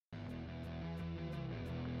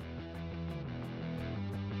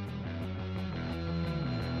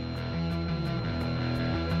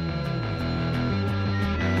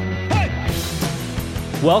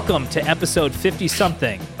Welcome to episode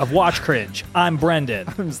 50-something of Watch Cringe. I'm Brendan.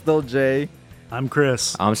 I'm still Jay. I'm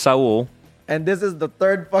Chris. I'm Saul. And this is the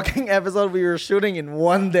third fucking episode we were shooting in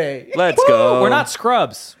one day. Let's go. We're not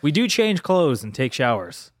scrubs. We do change clothes and take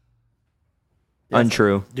showers.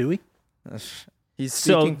 Untrue. Do we? He's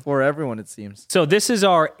speaking for everyone, it seems. So this is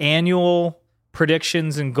our annual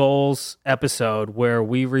predictions and goals episode where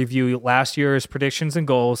we review last year's predictions and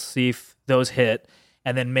goals, see if those hit,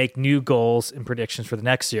 and then make new goals and predictions for the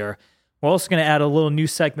next year. We're also going to add a little new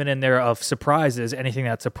segment in there of surprises, anything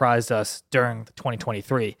that surprised us during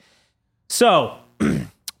 2023. So,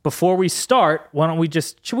 before we start,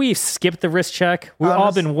 should we skip the wrist check? We've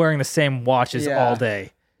all been wearing the same watches all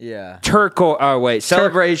day. Yeah.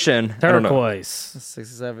 Celebration. Turquoise.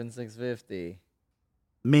 67, 650.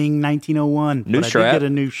 Ming 1901. New But strap? I did get a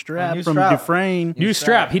new strap New from strap. Dufresne. New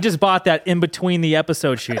strap. He just bought that in between the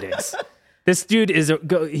episode shootings. This dude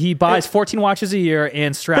he buys 14 watches a year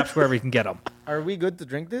and straps wherever he can get them. Are we good to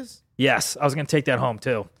drink this? Yes, I was going to take that home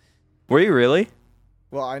too. Were you really?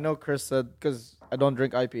 Well, I know Chris said, because I don't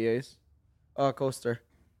drink IPAs. Coaster.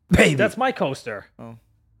 Baby, that's my coaster. Oh.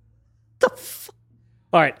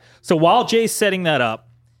 All right. So while Jay's setting that up,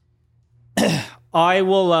 I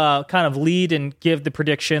will kind of lead and give the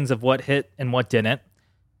predictions of what hit and what didn't.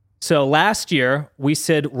 So last year, we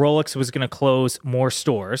said Rolex was going to close more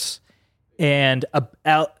stores. And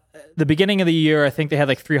at the beginning of the year, I think they had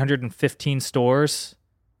like 315 stores.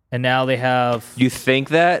 And now they have... You think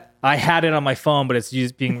that? I had it on my phone, but it's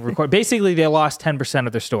being recorded. Basically, they lost 10%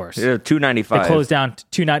 of their stores. Yeah, 295. They closed down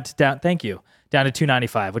to thank you, down to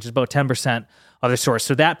 295, which is about 10% of their stores.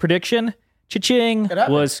 So that prediction, cha-ching,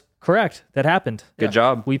 was correct. That happened. Good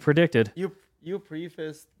job. We predicted. You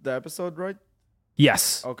prefaced the episode, right?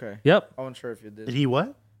 Yes. Okay. Yep. I wasn't sure if you did. Did he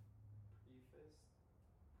what?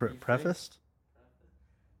 Prefaced?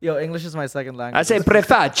 Yo, English is my second language. I say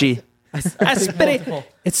prefaci. It's just fragile.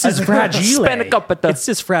 It's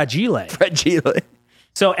just fragile. Fragile.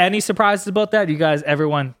 So any surprises about that? You guys,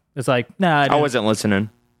 everyone is like, nah. I wasn't listening.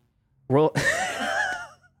 This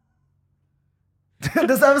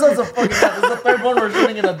episode's a fucking mess. This is the third one we're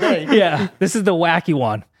shooting in a day. Yeah, this is the wacky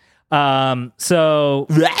one. So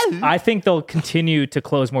I think they'll continue to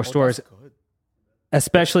close more stores,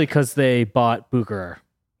 especially because they bought Bucherer.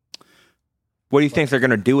 What do you think they're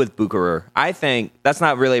going to do with Bucherer? I think that's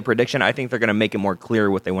not really a prediction. I think they're going to make it more clear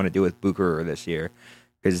what they want to do with Bucherer this year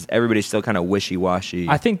because everybody's still kind of wishy-washy.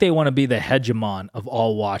 I think they want to be the hegemon of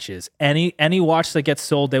all watches. Any watch that gets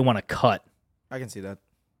sold, they want to cut. I can see that.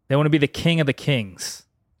 They want to be the king of the kings.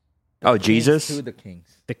 Oh, Jesus? To the kings.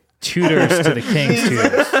 The tutors to the king's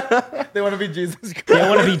tutors. They want to be Jesus Christ. They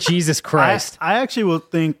want to be Jesus Christ. I actually will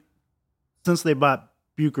think, since they bought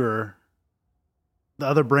Bucherer, the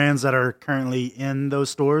other brands that are currently in those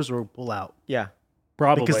stores will pull out. Yeah.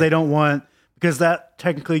 Probably. Because they don't want... Because that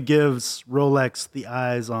technically gives Rolex the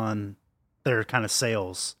eyes on their kind of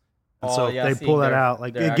sales. And so if they pull that out,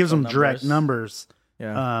 like it gives them direct numbers.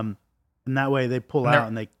 Yeah. And that way they pull out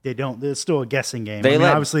and they don't... It's still a guessing game. They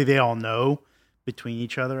obviously they all know between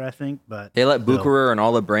each other, I think, but... They let Bucherer and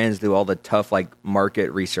all the brands do all the tough like market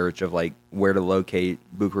research of like where to locate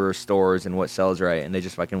Bucherer stores and what sells right, and they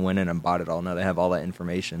just fucking went in and bought it all. Now they have all that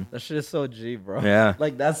information. That shit is so G, bro. Yeah.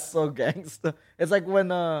 Like, that's so gangsta. It's like when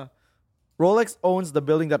Rolex owns the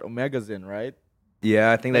building that Omega's in, right?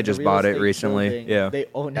 Yeah, I think Like they just bought it recently. building, Yeah. They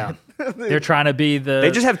own it. They're trying to be the... They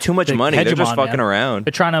just have too much the money. They're just hegemon, fucking man. around.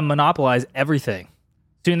 They're trying to monopolize everything.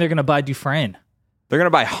 Soon they're going to buy Dufresne. They're going to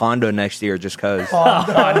buy Honda next year just because.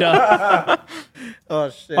 Honda. Oh,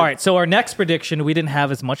 shit. All right, so our next prediction, we didn't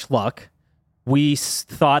have as much luck. We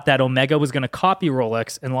thought that Omega was going to copy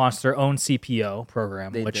Rolex and launch their own CPO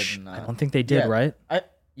program, They which did not. I don't think they did, Yeah. right?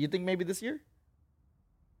 You think maybe this year?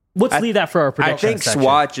 Let's leave that for our I prediction think section.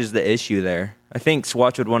 Swatch is the issue there. I think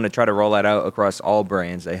Swatch would want to try to roll that out across all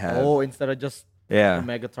brands they have. Oh, instead of just Yeah.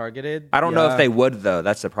 Omega targeted? I don't know Yeah. if they would, though.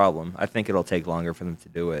 That's the problem. I think it'll take longer for them to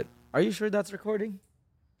do it. Are you sure that's recording?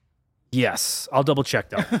 Yes, I'll double check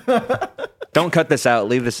though. Don't cut this out.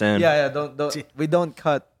 Leave this in. Yeah, don't. We don't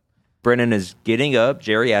cut. Brennan is getting up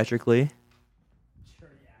geriatrically.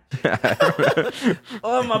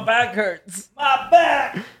 Oh, my back hurts. My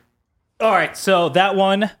back. All right, so that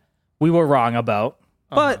one we were wrong about,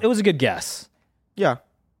 but it was a good guess. Yeah.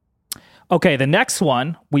 Okay, the next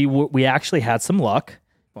one we actually had some luck.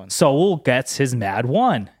 Fun. Soul gets his mad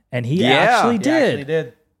one, and he Yeah. actually He did. actually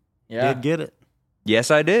did. Yeah. Did get it.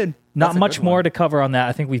 Yes, I did. Not That's a much good more one. to cover on that.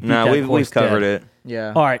 I think we beat No, that we've horse covered dead. it.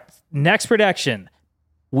 Yeah. All right, next prediction.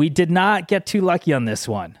 We did not get too lucky on this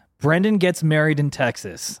one. Brendan gets married in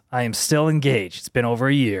Texas. I am still engaged. It's been over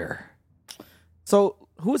a year. So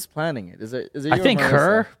who's planning it? Is it? I you or think Marissa?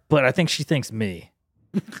 her, but I think she thinks me.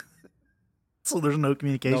 So there's no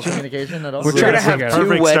communication. No communication at all. We're You're trying gonna to have figure it two out.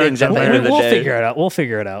 Perfect weddings start at to the end of the We'll day. figure it out. We'll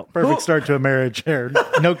figure it out. Perfect start to a marriage here.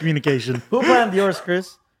 No communication. Who planned yours,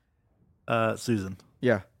 Chris? Susan.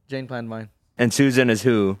 Yeah, Jane planned mine. And Susan is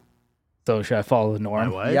who? So should I follow the My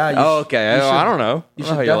norm? wife. Yeah. You Oh, okay. you I don't know. You I don't know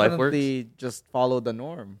should how your life works. definitely just follow the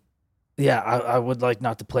norm. Yeah, I would like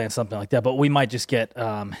not to plan something like that, but we might just get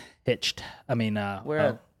hitched. I mean,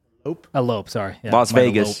 Where? elope. Sorry, yeah, Las might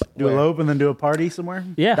Vegas. elope. Do elope and then do a party somewhere?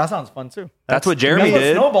 Yeah, That sounds fun too. That's what Jeremy That's what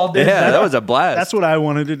did. Snowball did. Yeah, that was a blast. That's what I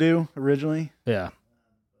wanted to do originally. yeah.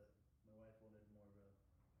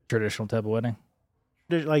 Traditional type of wedding.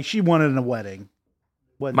 Like she wanted a wedding.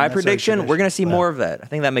 Wasn't My necessarily prediction, we're going to see traditional. more of that. I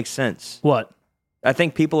think that makes sense. What? I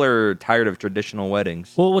think people are tired of traditional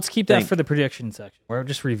weddings. Well, let's keep that Think. for the prediction section. We're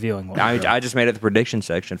just reviewing. What I just made it the prediction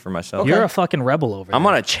section for myself. You're a fucking rebel over I'm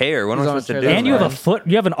there. on a chair. What am I He's on a supposed to chair. do? and you have a man. foot.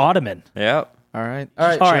 You have an ottoman. Yep. All right. All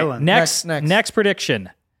right. All right. chilling. Next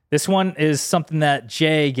prediction. This one is something that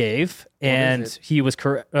Jay gave, and it? he was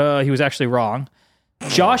correct. He was actually wrong.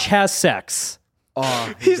 Josh has sex.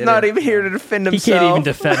 Oh, He's didn't. not even here to defend He himself. can't even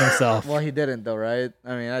defend himself. Well, he didn't though, right?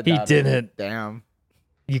 I mean, I He doubt it. didn't. Damn.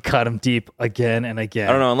 You cut him deep again and again.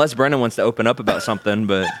 I don't know, unless Brendan wants to open up about something,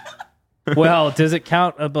 but Well, does it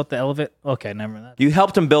count about the elevator? Okay, never mind. you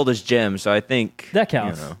helped him build his gym, so I think That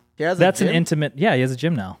counts. You know. He has a That's an gym? intimate. Yeah, he has a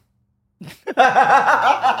gym now.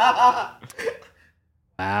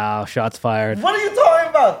 Wow, shots fired. What are you talking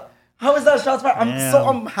about? How is that shots fired? Damn.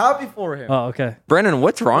 I'm happy for him. Oh, okay. Brendan,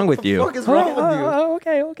 what's wrong with What the you? fuck is wrong with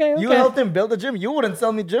you? Okay. You helped him build a gym. You wouldn't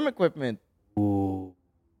sell me gym equipment. Ooh.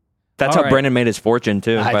 That's All how right. Brendan made his fortune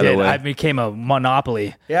too. I by did. the way, I became a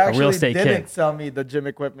monopoly, He a actually real estate didn't king. sell me the gym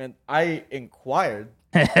equipment. I inquired.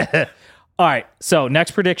 All right. So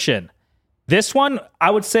next prediction. This one, I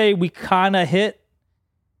would say we kind of hit.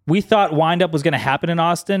 We thought Wind Up was going to happen in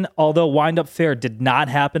Austin, although Wind Up Fair did not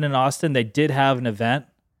happen in Austin. They did have an event.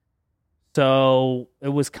 So it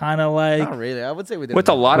was kind of like, Not really. I would say we did. with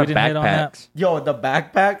a lot We of didn't hit on that. backpacks. Yo, the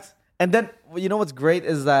backpacks. And then, you know what's great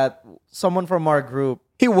is that someone from our group.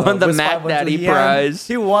 He won the West Mac 512, Daddy he had- prize.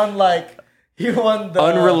 He won the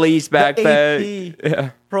Unreleased the backpack. AP Yeah.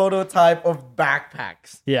 prototype of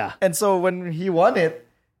backpacks. yeah. And so when he won it,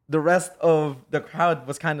 the rest of the crowd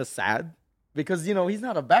was kind of sad because, you know, he's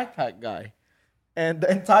not a backpack guy. And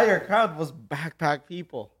the entire crowd was backpack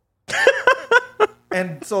people.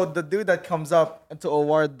 And so the dude that comes up to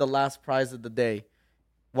award the last prize of the day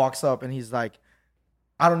walks up and he's like,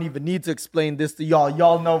 I don't even need to explain this to y'all.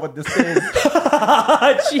 Y'all know what this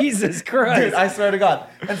is. Jesus Christ. Dude, I swear to God.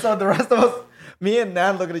 And so the rest of us, me and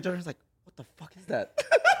Nan look at each other and it's like, what the fuck is that?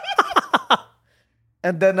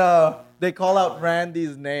 And then they call out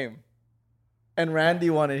Randy's name. And Randy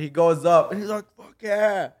won it. He goes up and he's like, fuck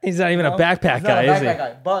yeah. He's not even You a know? backpack He's not guy, a is he? backpack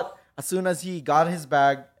guy. But as soon as he got his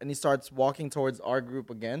bag and he starts walking towards our group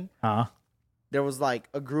again, Huh? there was like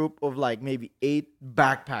a group of like maybe 8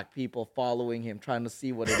 backpack people following him, trying to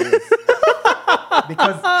see what it is.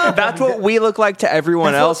 Because That's what we look like to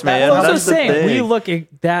everyone That's what- else, man. that's what I I'm was That's the saying, thing. we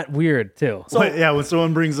look that weird too. But yeah, when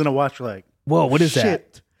someone brings in a watch, you're like, Whoa, what is that?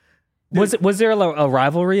 shit. Was there a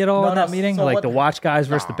rivalry at all No, in that no, meeting? so Like what- the watch guys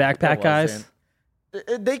versus the Nah, backpack there guys? wasn't.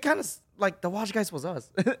 They kind of like the watch guys was us.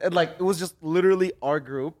 And, like it was just literally our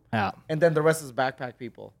group, Yeah. and then the rest is backpack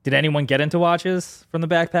people. Did anyone get into watches from the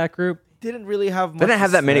backpack group? Didn't really have. Much They didn't have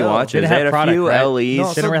to that many sell. watches. Didn't They have had a product, few right? LEs.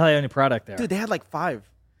 No, Didn't so- really have any product there. Dude, they had like 5.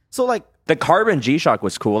 So like, The carbon G-Shock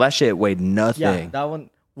was cool. That shit weighed nothing. yeah, that one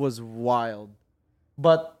was wild.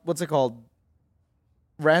 But what's it called?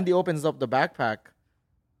 Randy opens up the backpack,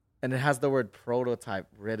 and it has the word prototype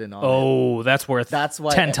written on it. Oh, that's worth That's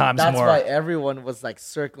why 10 times that's more. why everyone was like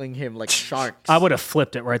circling him like sharks. I would have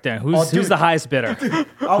flipped it right there. Who's Oh, dude. who's the highest bidder? I Who's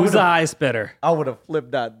the would've- highest bidder? I would have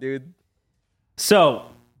flipped that, dude. So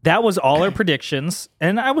that was all our predictions.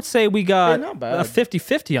 And I would say we got Hey, not bad. a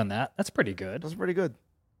 50-50 on that. That's pretty good. That's pretty good.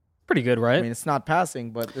 Pretty good, right? I mean, it's not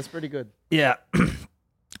passing, but it's pretty good. Yeah.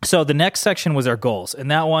 So the next section was our goals. And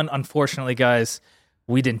that one, unfortunately, guys,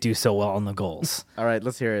 we didn't do so well on the goals. All right,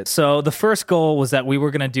 let's hear it. So the first goal was that we were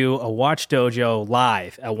going to do a Watch Dojo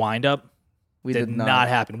live at Wind Up. We did not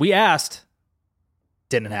happen. We asked.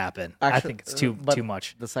 Didn't happen. I Actually, think it's too but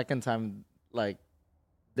much. The second time, like,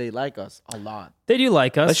 they like us a lot. They do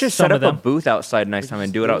like us. Let's just some set of up a them. booth outside next We time just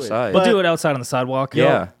and do it do it. outside. We'll do it outside on the sidewalk.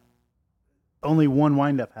 yeah. only one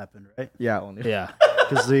windup happened, right? Yeah, only. Yeah.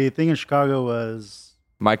 Because the thing in Chicago was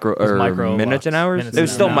Micro was or Micro minutes and Lux. hours. Minutes It was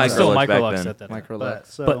and still hours. micro Still Lux Micro back Lux then. at that time. Microlux.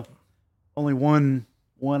 so But- only one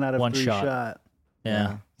out of One 3 shot.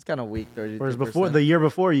 Yeah. It's kind of weak. 30, Whereas the year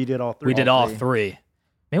before, you did all 3. We did all 3.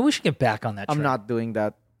 Maybe we should get back on that train. I'm not doing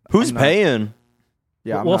that. Who's paying?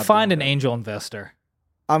 Yeah, we'll find an angel investor.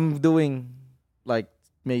 I'm doing like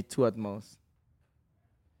maybe 2 at most.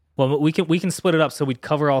 Well, we can split it up so we'd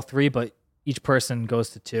cover all 3, but each person goes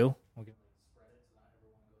to 2.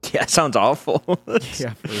 Yeah, sounds awful.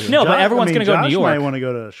 Yeah, no, but everyone's going to go to New York. Might want to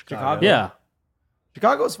go to Chicago. Yeah,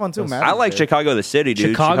 Chicago's fun too, man. I like Chicago, the city, dude.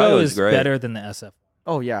 Chicago is great. better than the SF.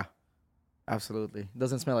 Oh yeah, absolutely.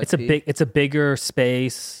 Doesn't smell like It's pee. it's a bigger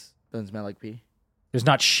space. Doesn't smell like pee. There's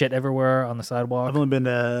not shit everywhere on the sidewalk. I've only been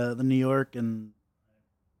to New York and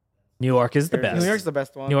New York is the best. New York's the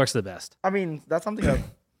best one. New York's the best. I mean, that's something that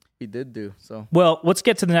we did do. So Well, let's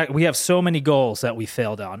get to the next. We have so many goals that we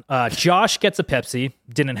failed on. Josh gets a Pepsi.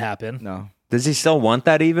 Didn't happen. no, Does he still want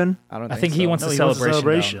that even? I don't. I think he so. wants no, a he wants a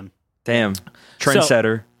celebration. Damn.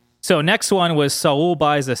 Trendsetter. So next one was Saul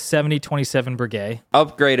buys a 70-27 Breguet,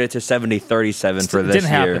 Upgraded to 70-37 for this Didn't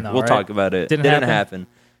happen, year. though, We'll right? talk about it. Didn't Didn't happen? happen.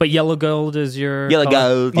 but yellow gold is your Yellow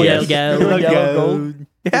color? gold. Oh, Yes. yellow gold. Yellow gold.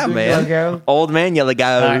 Yeah, man. Old man, yellow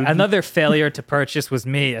gold. Another failure to purchase was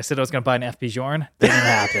me. I said I was going to buy an FP Jorn. Didn't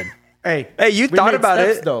happen. Hey, You we thought made about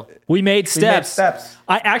steps, it. though. We made steps. steps.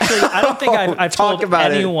 I don't think I've Talk told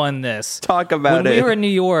about it. anyone this. Talk about when it. we were in New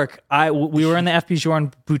York, we were in the FP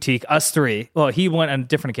Jorn boutique, us 3. Well, he went on a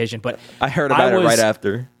different occasion, but I heard about it right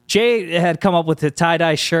after. Jay had come up with a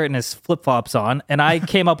tie-dye shirt and his flip-flops on, and I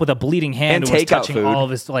came up with a bleeding hand And who was takeout touching food. all of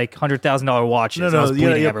his like $100,000 watches. No, and I was you bleeding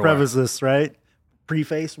gotta everywhere. preface this, right?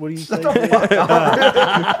 Preface, what do you say?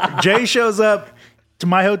 Jay shows up to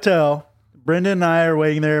my hotel. Brenda and I are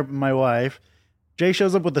waiting there, my wife. Jay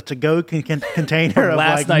shows up with a to-go container of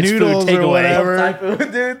last like night's food noodles or takeaway.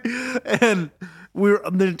 whatever. And we're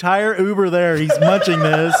the entire Uber there. He's munching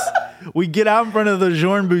this. We get out in front of the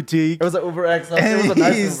Jorn boutique. It was an Uber XL. It And was a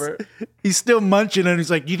nice Uber. he's still munching, and he's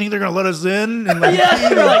like, "Do you think they're gonna let us in?" And like, Yeah,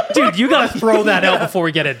 you're like, dude, you gotta throw that out before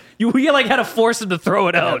we get in. We like had to force him to throw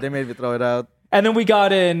it Yeah, out. they made me throw it out. And then we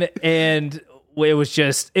got in, and it was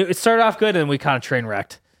just it started off good, and we kind of train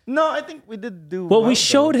wrecked. No, I think we did do. Well, we though.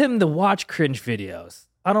 showed him the watch cringe videos.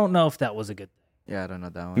 I don't know if that was a good thing. Yeah, I don't know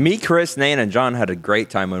that one. Me, Chris, Nate, and John had a great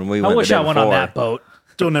time when we I went. wish the I day went on before. that boat.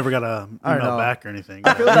 still never got a I don't email know. back or anything.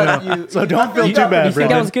 I feel that you, So don't feel you- too bad, You think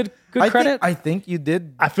bro. that was good credit? I think you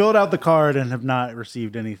did. I filled out the card and have not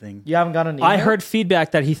received anything. You haven't gotten an email? I heard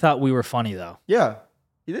feedback that he thought we were funny, though. Yeah,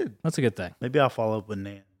 you did. That's a good thing. Maybe I'll follow up with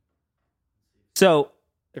Nan. So,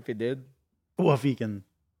 If you did, Well, if he can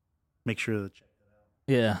make sure that.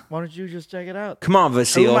 yeah. why don't you just check it out? Come on, Who am I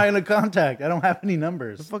Vasile. going to contact? I don't have any The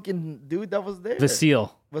numbers. fucking dude that was there.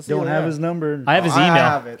 Vasile. Don't have his number. I have his I email.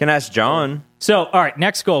 have it. Can ask John. So, all right,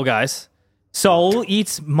 next goal, guys. Seoul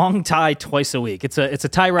eats Hmong Thai twice a week. It's a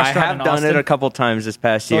Thai I restaurant have in done Austin. it a couple times this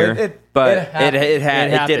past So year, but it happened. it did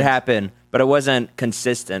happened. happen, but it wasn't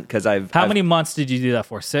consistent because How many months did you do that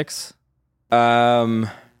for? 6?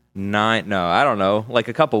 9? No, I don't know, like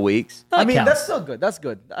a couple weeks. I mean, counts. that's still good. That's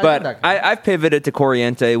good. I think But that counts. I've pivoted to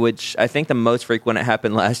Corriente, which I think the most frequent it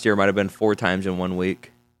happened last year might have been 4 times in 1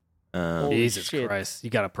 week. Holy Jesus shit. Christ. You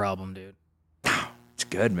got a problem, dude. It's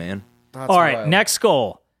good, man. That's All right, wild. next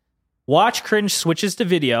goal. Watch Cringe switches to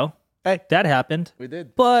video. Hey, That happened. we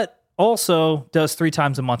did. But also does 3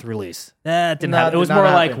 times a month release. That didn't No, happen. It did was not more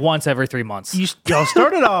happen. like once every 3 months. Y'all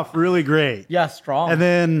started off really great. Yeah, strong. And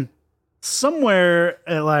then somewhere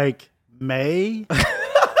at like May,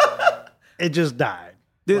 it just died.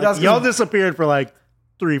 Dude, Like, that's y'all good. disappeared for like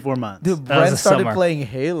 3-4 months. Dude, was Brent the started summer. playing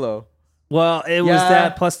Halo. Well, it was Yeah.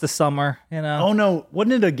 that plus the summer, you know. Oh no,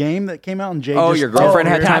 wasn't it a game that came out in Jay? Oh, just- your girlfriend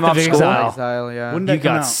had Path time off of school. Exile. Exile, yeah. Wouldn't You that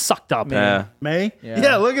come got out? sucked up. Yeah. May?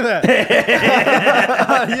 Yeah. Look at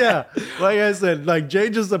that. Yeah. Like I said, like Jay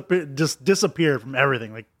just disappeared from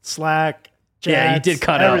everything. Like Slack, Yeah, you chats, did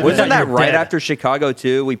cut out. everything. Wasn't that You're right dead. after Chicago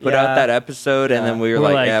too? We put out Yeah. that episode, and then we were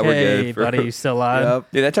We're like, "Yeah, we're hey, good." For, buddy, you still alive?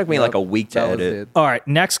 Yep. dude, that took me like Yep. a week to That was edit. it. All right,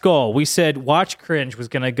 next goal. We said Watch Cringe was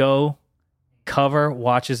going to go cover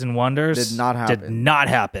Watches and Wonders. Did not Did happen. not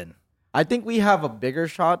happen. I think we have a bigger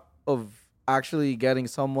shot of actually getting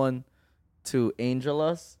someone to angel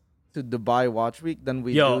us to Dubai Watch Week than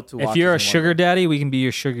we Yo, do to if Watches you're a and sugar Wonders. daddy, we can be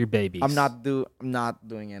your sugar babies. I'm not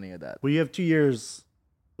doing any of that. Well, you have 2 years.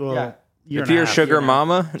 Well, Yeah. year If and a you're a half sugar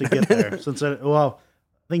mama, to get there. Since I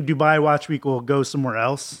think Dubai Watch Week will go somewhere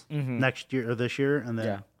else Mhm. next year or this year, and then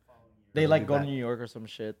Yeah. They like go to back. New York or some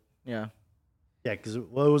shit. Yeah. because it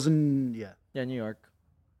was in Yeah, New York.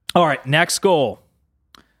 All right, next goal.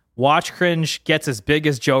 Watch Cringe gets as big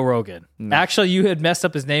as Joe Rogan. Actually, you had messed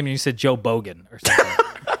up his name and you said Joe Bogan or something.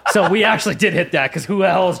 So we actually did hit that because who the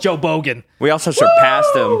hell is Joe Bogan? we also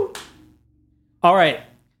surpassed him. All right,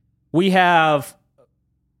 we have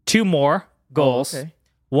 2 more goals. Okay.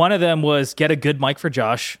 One of them was get a good mic for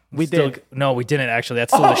Josh. We Still- did. No, we didn't actually.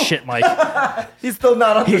 That's still a shit mic. He's still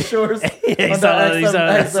not on the shores. He's on not- the he's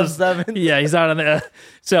not- XM7. Yeah, he's not on the.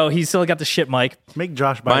 So he's still got the shit mic. Make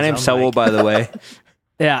Josh buy My his name's own Saul, mic. by the way.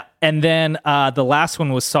 Yeah, and then the last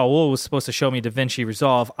one was Saul was supposed to show me DaVinci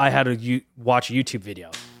Resolve. I had to watch a YouTube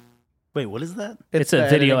video. Wait, what is that? It's the a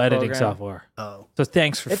video editing program. software. Oh, So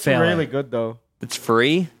thanks for It's failing. really good though. It's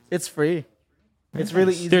free. It's free. It's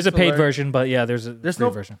really easy. There's a to paid learn. version, but yeah, there's a There's free no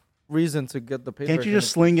version. reason to get the paid can't version. you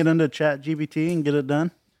just sling it into Chat GPT and get it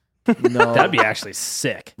done? No. That'd be actually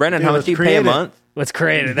sick. Brendan, Dude, how much let's do you pay create a it. month? Let's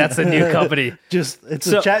create it. That's a new company. Just it's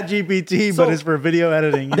So- a Chat GPT, So- but it's for video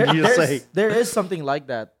editing. And you just say, there is something like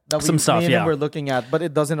that we, Some stuff, me and him yeah. were looking at, but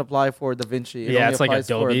it doesn't apply for DaVinci. It Yeah, only it's like applies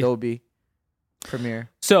for Adobe. Adobe Premiere.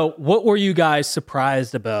 So, what were you guys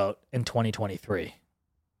surprised about in 2023?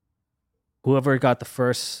 Whoever got the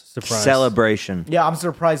first surprise. Celebration. Yeah, I'm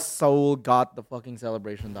surprised Soul got the fucking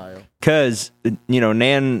celebration dial. Because,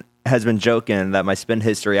 Nan has been joking that my spend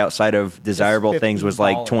history outside of desirable things was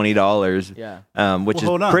like $15. $20, Yeah. which Well,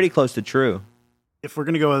 hold is on. pretty close to true. if we're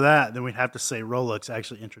gonna go with that, then we'd have to say Rolex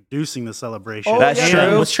actually introducing the celebration. Oh, That's yeah.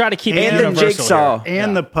 true. Let's try to keep it And the universal Jigsaw. here.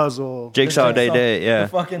 and the puzzle. Jigsaw Day Day, yeah. The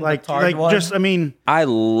fucking like retard one. just I mean, I you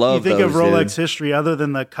love think of those, Rolex dude. history other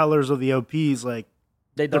than the colors of the OPs, like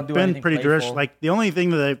they they've don't do been anything pretty playful. traditional. Like the only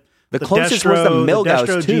thing that they The closest was the Milgauss,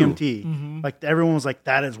 Destro too. GMT. Like everyone was like,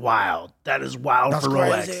 "That is wild. That is wild for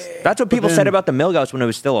Rolex." That's what people then- said about the Milgauss when it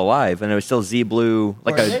was still alive, and it was still Z blue,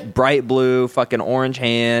 like Was a it? bright blue, fucking orange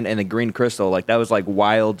hand, and the green crystal. Like that was like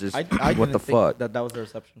wild. Just I what didn't the think fuck? that was the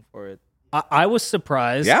reception for it. I was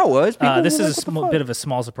surprised. Yeah, it was. People This were is like, a what the fuck? bit of a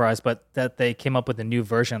small surprise, but that they came up with a new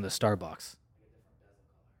version of the Starbucks.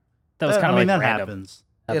 That was kind of I mean, like that random. happens.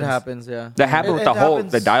 It happens, yeah. That happened with It the whole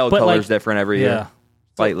happens- the dial But, color's like, different every Yeah. year,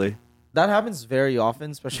 slightly. That happens very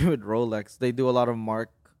often, especially with Rolex. They do a lot of Mark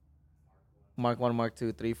 1, Mark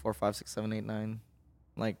 2, 3, 4, 5, 6, 7, 8, 9.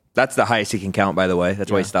 Like That's the highest he can count, by the way.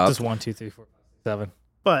 That's why he stopped. Just 1, 2, 3, 4, 5, 7.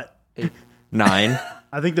 But 9.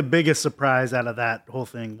 I think the biggest surprise out of that whole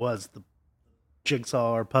thing was the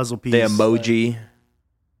jigsaw or puzzle piece. The emoji.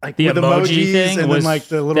 like The with emoji emojis thing and was- then like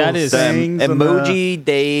the little that is- The sayings and the- emoji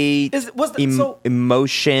day. was that, so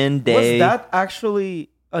Emotion day. was that actually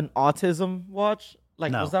an autism watch?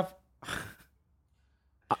 Like No. was that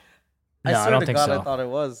No, I I swear don't to think God, so. I thought it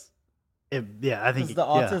was. yeah, I think Because the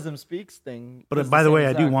yeah. autism speaks thing. But is by the same way,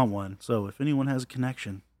 I do exact- want one. So if anyone has a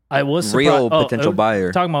connection, I was Real surprised. potential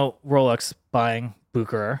buyer. Talking about Rolex buying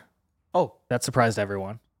Bucherer, Oh, that surprised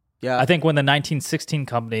everyone. yeah. I think when the 1916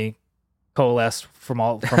 company coalesced from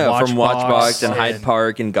Watchbox, from Watchbox and Hyde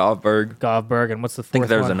Park and Goldberg. Govberg, and what's the fourth think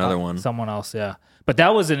there's one? another one. Someone else, yeah. But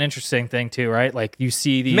that was an interesting thing too, right? Like you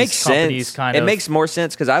see these Makes companies sense. kind It of makes more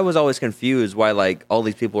sense because I was always confused why like all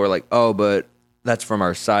these people were like, oh, but that's from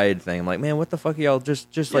our side thing. I'm like, man, what the fuck, y'all just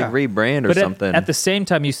like Yeah. rebrand or but something. at the same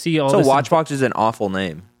time, you see all so this. Watchbox is an awful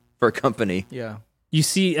name for a company. yeah. You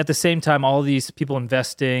see at the same time all these people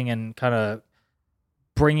investing and kind of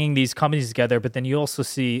bringing these companies together, but then you also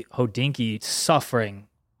see Hodinkee suffering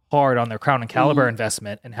hard on their Crown and Caliber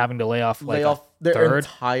investment and having to lay off like Lay a off their third.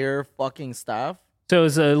 entire fucking staff. So it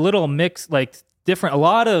was a little mix, like different, a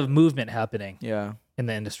lot of movement happening Yeah. in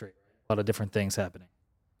the industry. A lot of different things happening.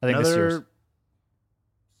 I think this year's another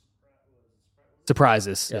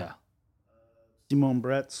surprises. Yeah. Simone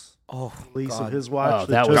Brett's Oh, release God. of his watch Oh,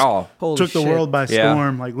 that took, was- Oh, Holy took the shit. world by Yeah.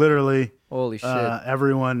 storm. Like literally, Holy shit.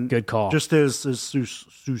 everyone. Good call. Just his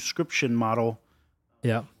subscription model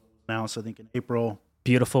Yeah. announced, I think in April.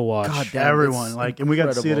 Beautiful watch. God damn, Everyone it's and we got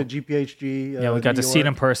to see it incredible. at GPHG. Yeah, we got New to see it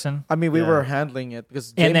in York. person. I mean, we Yeah. were handling it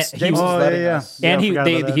because And James, that- James he- was Oh, letting yeah, us. yeah. And I forgot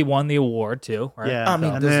about that. he won the award too, right? Yeah. I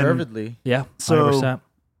mean, And then- deservedly. Yeah. So 100%.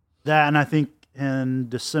 that, and I think in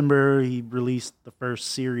December he released the first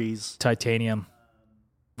series Titanium.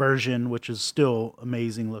 version, which is still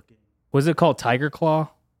amazing looking. Was it called Tiger Claw?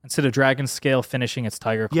 Instead of Dragon Scale finishing, it's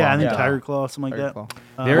Tiger Claw. Yeah, I on the think dial. Tiger Claw, something like Tiger that.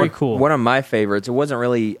 Claw. Very cool. One of my favorites. It wasn't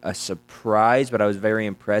really a surprise, but I was very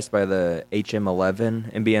impressed by the HM11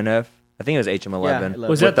 in BNF. I think it was HM11. Yeah,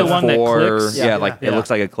 Was With that the one that clicks? Yeah, Yeah. like Yeah. it looks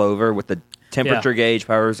like a clover with the temperature gauge,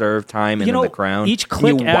 power reserve, time, and You then know, the crown. each And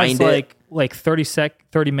click you adds wind it. like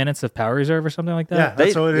 30 minutes of power reserve or something like that. Yeah,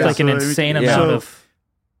 that's They- what it is. like an So insane so amount of.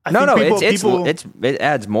 I No, think no, people- it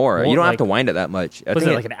adds more. More You don't like- have to wind it that much. I Was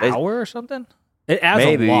think it like an hour or something? It adds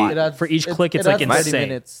Maybe. a lot It adds- for each it- click. it It's like adds 30 insane.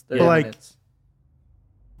 minutes. Yeah. 30 Like- minutes.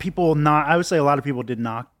 people I would say a lot of people did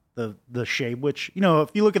knock the shape, which, if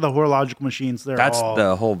you look at the horological machines, That's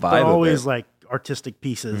the whole vibe they're of always it. like artistic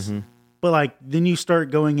pieces. Mhm. But like then you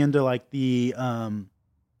start going into like the kind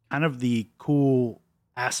of the cool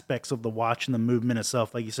aspects of the watch and the movement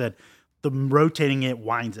itself. Like you said, the rotating it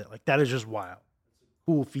winds it. Like that is just wild.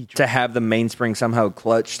 Cool feature. To have the mainspring somehow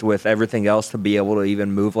clutched with everything else to be able to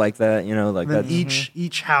even move like that, like And then that's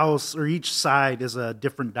each house or each side is a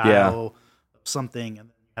different dial of something, and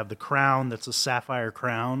then you have the crown that's a sapphire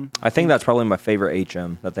crown. I think that's probably my favorite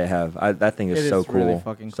HM that they have. That thing is It so is cool. really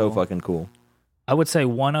fucking So cool. fucking cool. I would say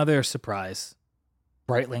one other surprise.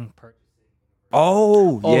 Breitling.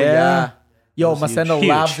 Oh, yeah. Yo, That was Maseno huge.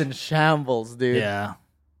 Labs in shambles, dude. Yeah.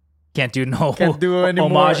 Can't do no Can't do any more.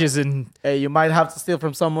 homages and Hey, you might have to steal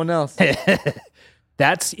from someone else.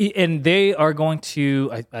 and they are going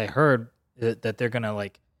to I heard that they're gonna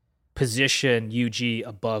like position UG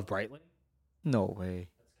above Breitling. No way.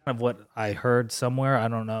 Kind of what I heard somewhere. I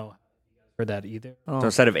don't know. Heard that either. Oh. So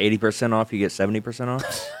instead of 80% off, you get 70%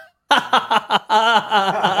 off?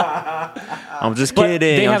 I'm just But kidding.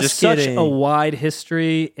 they I'm have just such kidding. a wide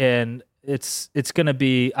history, and it's gonna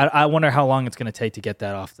be. I wonder how long it's gonna take to get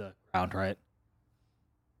that off the ground, right?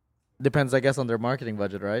 Depends, I guess, on their marketing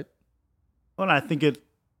budget, right? Well, I think it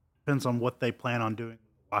depends on what they plan on doing with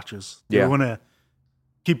the watches. They Yeah. want to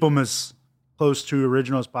keep them as close to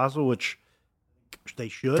original as possible, which they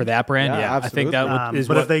should. For that brand, Yeah, yeah, I think that is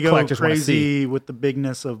but what if they go collectors wanna see. crazy with the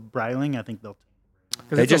bigness of Breitling, I think they'll.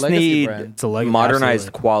 'Cause They it's a just legacy need brand. It's a leg- modernized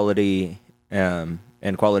absolutely. quality and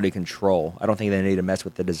quality control. I don't think they need to mess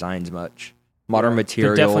with the designs much. Modern They're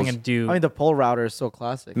materials. definitely gonna do. I mean, the pole router is so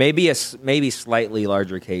classic. maybe slightly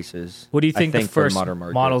larger cases. What do you I think the for first modern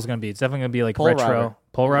market. model is going to be? It's definitely going to be like Pole retro. Rider.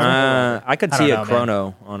 Pole Rider? I could I see don't a know,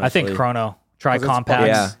 chrono. Honestly, I think Chrono. Try 'Cause it's compacts.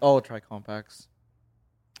 Yeah. Oh, try compacts.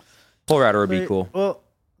 Pull router would be Wait, cool. Well,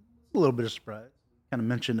 a little bit of surprise. Kind of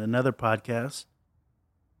mentioned another podcast.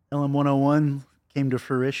 LM101 came to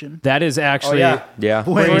fruition. That is actually yeah. Yeah,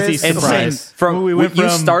 crazy Insane. surprise. From We went you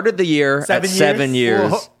from started the year at 7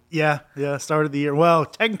 years. Well, yeah, started the year. Well,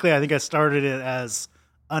 technically, I think I started it as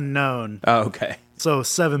unknown. Oh, okay. So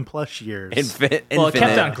 7+ years. Well, it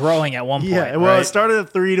kept on growing at one point. Yeah, well, right? it started at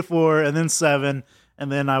 3 to 4, and then 7,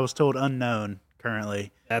 and then I was told unknown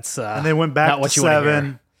currently, That's and then went back not to what you wanna hear.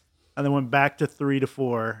 7, and then went back to 3 to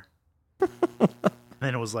 4, and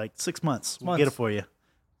then it was like 6 months. We'll get it for you.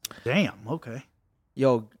 Damn. Okay.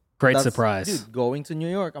 Yo, Great that's- surprise. Dude, going to New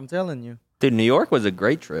York, I'm telling you. Dude, New York was a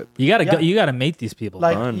great trip. You gotta go. Yeah. You gotta meet these people.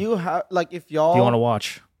 Like Fun. you have, like if if you want to y'all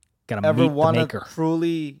watch, gotta ever meet the want to maker.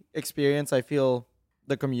 truly experience, I feel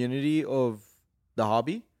the community of the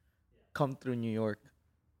hobby, come through New York.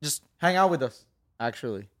 Just hang out with us.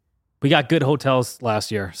 Actually, We got good hotels last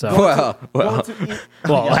year, so Well, Go to eat-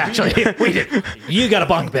 well, actually, we did. You got a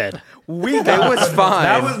bunk bed. we it got was fine.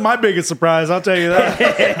 That was my biggest surprise. I'll tell you that.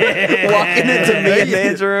 walking into me in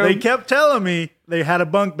man's room. They kept telling me they had a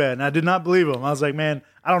bunk bed, and I did not believe them. I was like, man,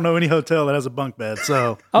 I don't know any hotel that has a bunk bed.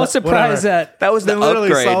 So I was surprised whatever. That was the Then literally,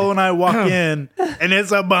 upgrade. Saul and I walk in, and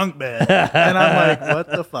it's a bunk bed, and I'm like,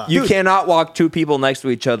 what the fuck? You cannot walk two people next to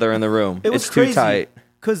each other in the room. It was It's crazy. too tight.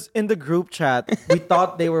 Because in the group chat, we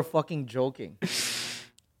thought they were fucking joking.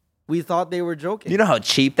 We thought they were joking. You know how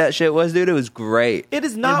cheap that shit was, dude? It was great. it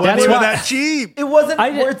is It not. wasn't That's even why- that cheap. It wasn't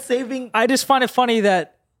I did- worth saving. I just find it funny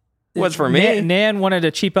that Was for me. Nan wanted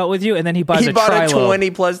to cheap out with you, and then he buys He a bought a Trilo.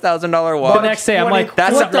 $20,000+ watch. The next day, I'm like,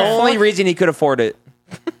 That's what the only reason he could afford it.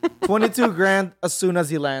 22 grand as soon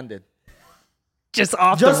as he landed. just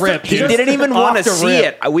off Just the rip. to- He Just didn't even off want to the see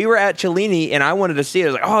rip. it. We were at Cellini, and I wanted to see it. I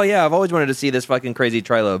was like, oh, yeah, I've always wanted to see this fucking crazy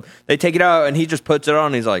trilobe. They take it out, and he just puts it on,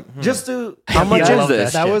 and he's like, Just to how much I is love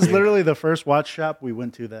this? That shit, was dude. literally the first watch shop we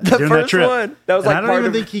went to that The during that first trip. one. That was And like I don't part even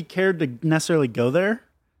of- think he cared to necessarily go there.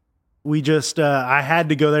 We just, I had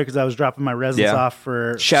to go there because I was dropping my residence Yeah. off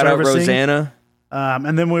for Shout out servicing. Rosanna.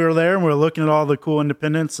 And then we were there and we were looking at all the cool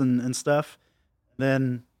independents and stuff.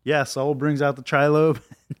 Then, yeah, Saul brings out the trilobe.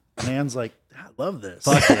 Man's like, I love this.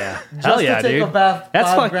 Fuck yeah. just Hell yeah, to take dude. a bath, That's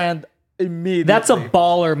 5 fuck- grand immediately. That's a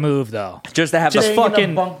baller move, though. Just to have Just Staying the in a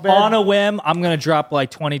fucking bunk bed. on a whim, I'm going to drop like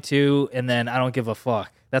 22, and then I don't give a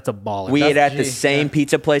fuck. That's a baller. We ate at the G, same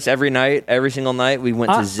pizza place every night, every single night. We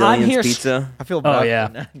went to I'm Zillion's here- Pizza. I feel bad. Oh, yeah.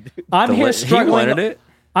 for that, dude. I'm here He struggling. wanted it.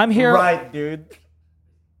 I'm here. Right, dude.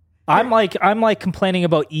 I'm like complaining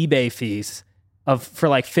about eBay fees for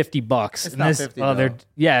like $50. It's not 50 though.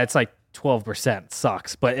 Yeah, it's like 12%.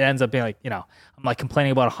 Sucks, but it ends up being like, I'm like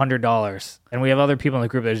complaining about $100, and we have other people in the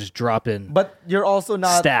group that just drop in. But you're also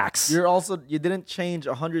not Stacks. You didn't change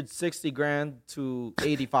 160 grand to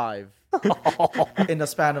 85 in a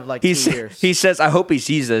span of like 2 years. He says, I hope he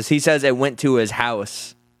sees this. He says it went to his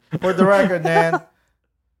house. For the record, man,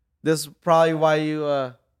 this is probably why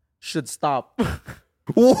you should stop.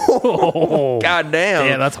 Oh, God damn.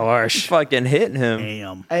 yeah, that's harsh. Fucking hitting him.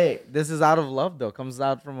 Damn. Hey, this is out of love though. Comes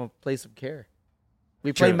out from a place of care.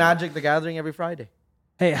 We play True. Magic the Gathering every Friday.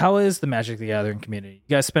 Hey, how is the Magic the Gathering community?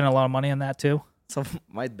 You guys spend a lot of money on that too? So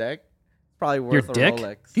my deck probably worth a dick?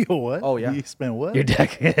 Rolex. Yo, what? Oh, yeah. You spent what? Your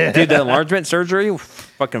deck. Dude, the enlargement surgery,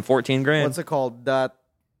 fucking 14 grand. What's it called? That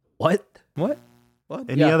What? What?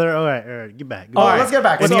 what? Any other? All right. Get back. Oh, let's get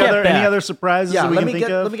back. Let's Any get other? back. Any other surprises Yeah, that we let can me think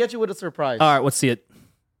get of? let me get you with a surprise. All right, let's see it.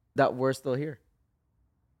 That we're still here.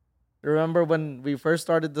 Remember when we first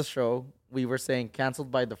started the show, we were saying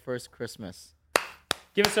canceled by the first Christmas.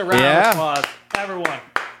 Give us a round Yeah. of applause, everyone.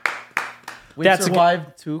 We That's a good-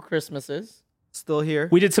 survived 2 Christmases. Still here.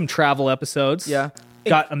 We did some travel episodes. Yeah.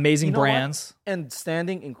 Got amazing You know what? brands. And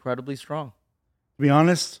standing incredibly strong. To be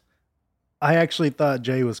honest, I actually thought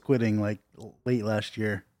Jay was quitting like late last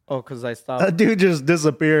year. Oh, because I That stopped. dude just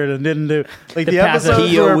disappeared and didn't do like the passive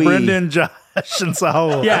episodes were POE. Brendan, Josh, and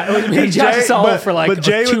Saul. Yeah, it was me, And Josh, and Saul but- for like But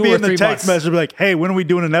Jay 2 would be or in the 3 text months. message like, "Hey, when are we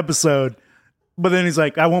doing an episode?" But then he's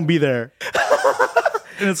like, "I won't be there."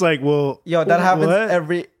 And it's like, well, Yo, that happens what?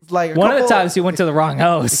 every like a One of the couple- times you went to the wrong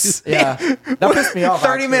house. Yeah, that pissed me off.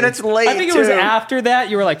 30 actually. minutes late. I think it was too. after that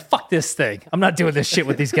you were like, "Fuck this thing! I'm not doing this shit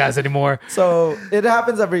with these guys anymore." So it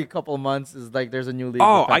happens every couple of months. Is like there's a new league.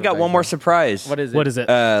 Oh, with I got one more surprise. What is it? What is it?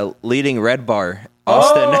 Leading Red Bar,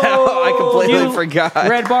 Austin. I completely You forgot.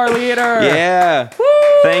 Red Bar leader. Yeah.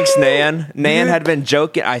 Thanks, Nan. Nan had been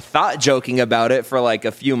joking. I thought joking about it for like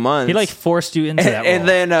a few months. He like forced you into that. And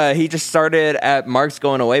role. then he just started at Mark's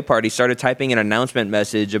going away party, started typing an announcement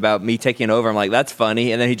message about me taking over. I'm like, that's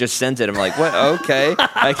funny. And then he just sends it. I'm like, what? Okay.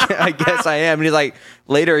 I guess I am. And he's like,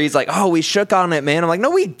 later, he's like, oh, we shook on it, man. I'm like,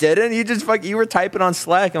 no, we didn't. You were typing on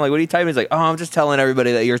Slack. I'm like, what are you typing? He's like, oh, I'm just telling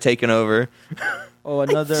everybody that you're taking over. Oh,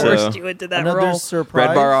 another So- forced you into that another role. surprise.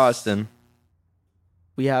 Red Bar Austin.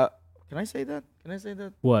 We have. Can I say that? Can I say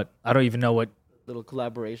that? What? I don't even know what. Little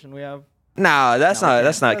collaboration we have. No, that's not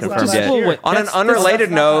That's confirmed last yet. year. On an That's- unrelated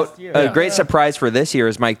that's not note, last year. a Yeah. great surprise for this year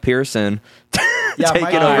is Mike Pearson Yeah, taking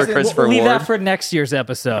Mike over Pearson. Christopher Leave Ward. that for next year's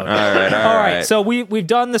episode. All right. All right. So we've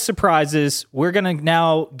done the surprises. We're gonna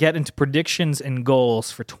now get into predictions and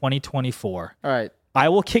goals for 2024. All right. I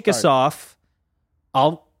will kick us Start. off.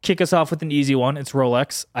 I'll kick us off with an easy one. It's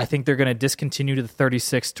Rolex. I think they're going to discontinue to the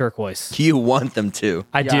 36 turquoise. You want them to.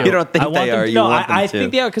 I do. You don't think I want they them are. to- You no, want them I to.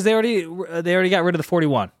 think they are because they already got rid of the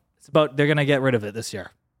 41. It's about they're going to get rid of it this year.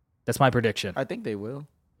 That's my prediction, I think they will.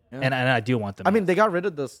 and I do want them. I mean, they got rid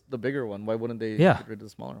of the bigger one. Why wouldn't they Yeah. get rid of the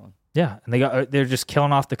smaller one? yeah, and they're just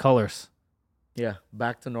killing off the colors. Yeah,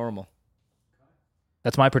 back to normal.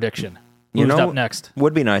 That's my prediction. You Who's know- up next?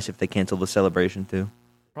 Would be nice if they canceled the celebration too.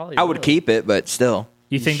 Probably. I would will. keep it, but still.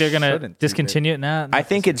 You think they're going to shouldn't keep discontinue it now? I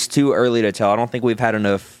think it's too early to tell. I don't think we've had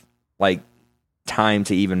enough like time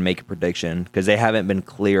to even make a prediction because they haven't been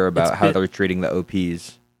clear about It's how been- they're treating the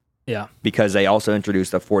OPs Yeah. because they also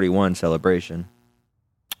introduced a 41 celebration.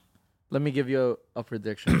 Let me give you a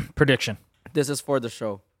prediction. Prediction. This is for the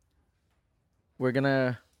show. We're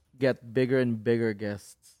gonna get bigger and bigger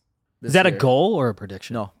guests. Is that a year. goal or a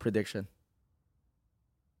prediction? No, prediction.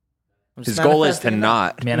 I'm His just goal is to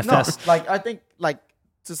manifesting it. Manifest. not. No, like I think like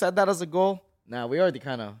to set that as a goal. Nah, we already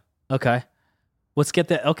kind of. Okay. Let's get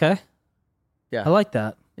that. Okay. Yeah. I like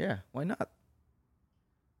that. Yeah, why not?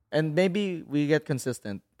 And maybe we get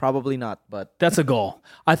consistent. Probably not, but That's a goal.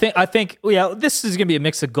 I think. Yeah, this is gonna be a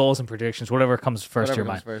mix of goals and predictions. Whatever comes first to whatever your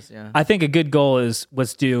comes mind. first. Yeah. I think a good goal is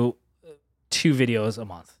let's do 2 videos a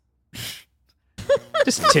month.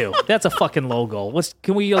 Just 2. That's a fucking low goal.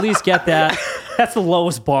 Can we at least get that? That's the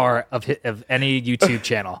lowest bar of any YouTube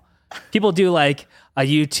channel. People do like a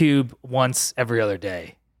YouTube once every other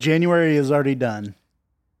day. January is already done.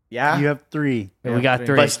 yeah. You have 3. And we got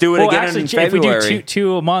 3. Let's do it Well, again actually, in if we do February.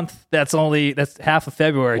 two a month, that's half of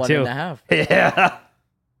February One too. and a half. Yeah.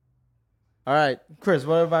 All right, Chris.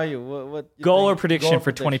 What about you? What you Goal think? or prediction Goal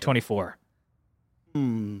for 2024?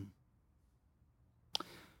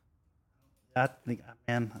 I think,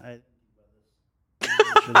 man, I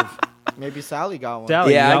should have. Maybe Sally got one.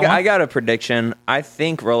 Sally, Yeah, you got I one? got a prediction. I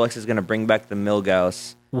think Rolex is going to bring back the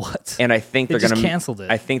Milgauss, What? and I think They they're just going to canceled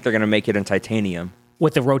it. I think they're going to make it in titanium.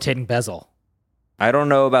 With the rotating bezel. I don't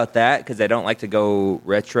know about that because I don't like to go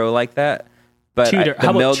retro like that. But Tudor. the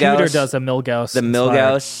How about Tudor Milgauss does a Milgauss? the inspired-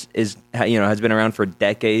 Milgauss is has been around for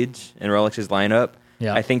decades in Rolex's lineup.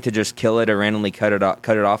 Yeah. I think to just kill it or randomly cut it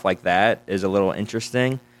off like that is a little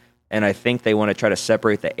interesting. And I think they want to try to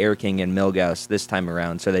separate the Air King and Milgauss this time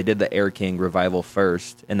around. So they did the Air King revival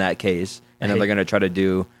first in that case, and then they're going to try to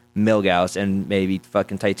do Milgauss and maybe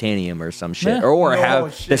fucking titanium or some shit, Yeah. or No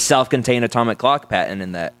have shit. the self-contained atomic clock patent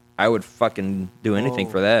in that. I would fucking do anything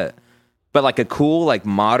for that. But like a cool, like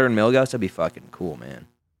modern Milgauss, that'd be fucking cool, man.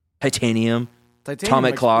 Titanium Titanium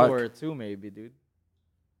Atomic clock. Explorer too, maybe, dude.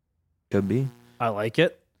 could be. I like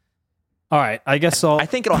it. All right, I guess so. I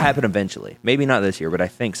think it'll happen eventually. Maybe not this year, but I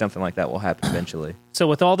think something like that will happen eventually. So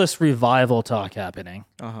with all this revival talk happening,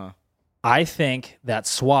 Uh-huh. I think that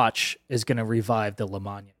Swatch is going to revive the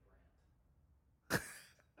Lemania.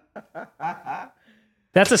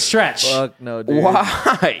 That's a stretch. Fuck no, dude.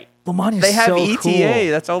 Why? Lemania's They have so ETA.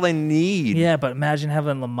 cool. That's all they need. Yeah, but imagine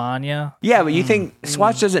having Lemania. Yeah, but you think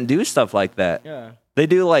Swatch doesn't do stuff like that? Yeah. They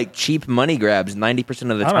do like cheap money grabs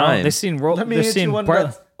 90% of the I don't know. time. They've seen Let me they've hit seen you one bright-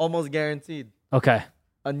 that's almost guaranteed. Okay.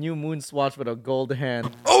 A new moon swatch with a gold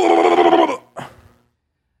hand.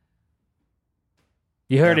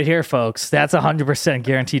 You heard it here, folks. That's 100%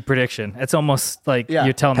 guaranteed prediction. It's almost like Yeah.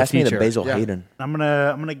 you're telling Pass the me future. the Basil Yeah. Hayden. I'm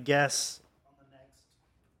gonna guess on the next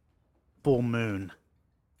full moon.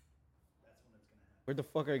 Where the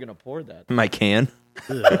fuck are you gonna pour that? My can.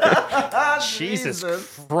 Jesus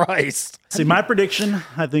Christ. See, my prediction,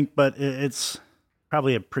 I think, but it's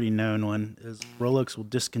probably a pretty known one, is Rolex will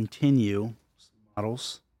discontinue some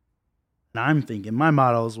models. And I'm thinking my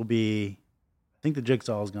models will be, I think the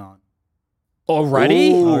Jigsaw is gone.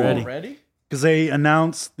 Already? Ooh. Already? Because they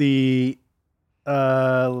announced the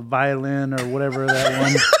violin or whatever that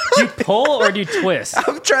one. Do you pull or do you twist?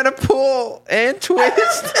 I'm trying to pull and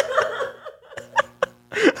twist.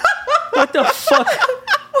 What the fuck?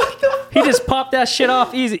 He just popped that shit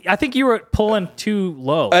off easy. I think you were pulling too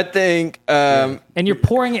low. I think and you're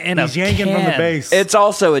pouring it in He's a yanking can. from the base. it's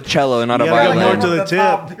also a cello, not a You gotta go violin. more to the tip.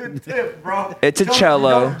 top, dude. Tip, bro. It's a Don't-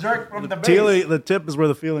 cello. don't jerk from the base. The tip is where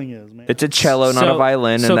the feeling is, man. It's a cello, not a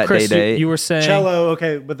violin, So in that Chris, day. you were saying cello,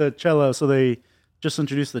 okay, but the cello, so they just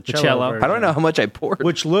introduced the cello. cello. version, I don't know how much I poured.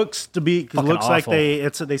 which looks to be, cause it Fucking looks like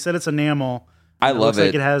awful. they said it's enamel. I It love looks it.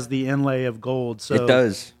 like it has the inlay of gold. So It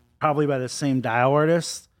does. probably by the same dial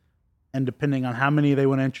artist, and depending on how many they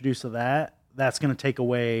want to introduce to that, that's going to take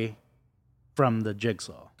away from the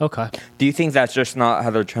Jigsaw. okay. Do you think that's just not how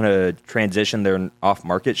they're trying to transition their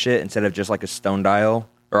off-market shit instead of just like a stone dial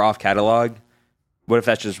or off-catalog? What if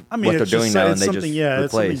that's just I mean, what they're it's doing just, now and it's they something, just yeah,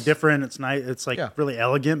 it's something replace? different. It's nice. It's like Yeah. really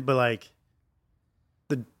elegant, but like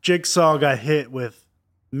the Jigsaw got hit with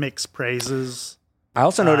mixed praises. I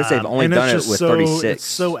also noticed they've only and done it's it with just 36. It's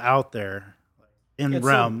so out there in It's so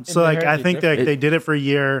realm. So like I inherently think that different. they did it for a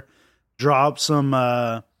year, drop some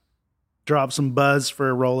buzz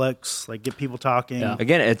for Rolex, like get people talking. Yeah.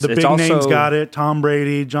 Again, it's The it's big also names got it: Tom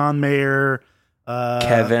Brady, John Mayer,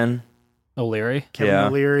 Kevin. O'Leary. Kevin Yeah.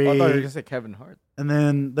 O'Leary, Oh, I thought you were gonna say Kevin Hart. and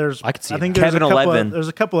then there's I could see think that. there's Kevin a couple 11. there's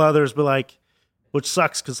a couple others, but like which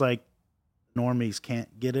sucks because like normies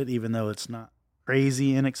can't get it, even though it's not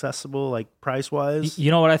crazy inaccessible like price wise. You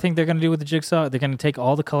know what I think they're going to do with the Jigsaw? They're going to take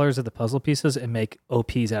all the colors of the puzzle pieces and make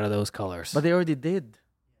OPs out of those colors. But they already did.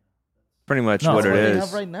 Pretty much No. what That's it what they is.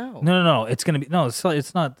 have right now. no. It's going to be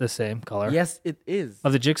it's not the same color. Yes, it is.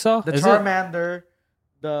 Of the Jigsaw? The Is it? Charmander,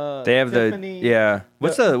 the They have Tiffany, the yeah.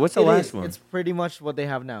 What's the it last is. one? It's pretty much what they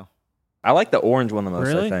have now. I like the orange one the most.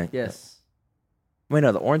 Really? I think. Yes. Wait,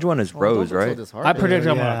 no, the orange one is Oh, rose, don't look so right? disheartened. I predict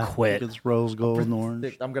I'm Yeah, going to quit. It's rose gold and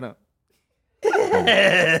orange. I'm gonna.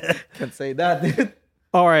 Can't say that, dude.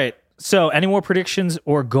 All right. So, any more predictions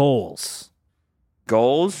or goals?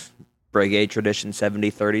 Goals. Brigade tradition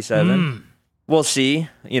 70-37. We'll see.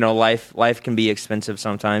 You know, life can be expensive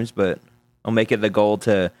sometimes, but I'll make it the goal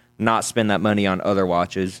to not spend that money on other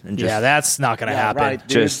watches and just. Yeah, that's not going to Yeah, happen. right, dude.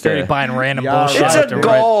 Just They're buying random Yeah, bullshit. right. it's after a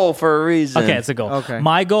right. goal for a reason. Okay, it's a goal. Okay.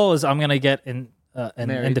 My goal is I'm going to get an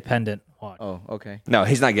Married. independent watch. Oh, okay. No,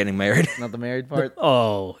 he's not getting married. Not the married part.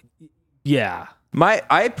 Oh, yeah. I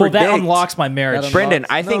Well, predict. that unlocks my marriage. That Brendan,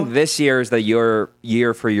 unlocks- I think no. this year is the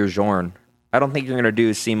year for your Journe. I don't think you're gonna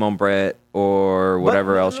do Simon Brett or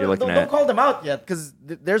whatever But else you're looking don't at. call them out yet, because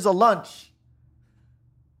there's a lunch.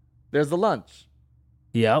 There's a lunch.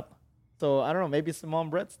 Yep. So I don't know. Maybe Simone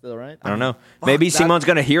Brett still, right? I don't know. Maybe that- Simon's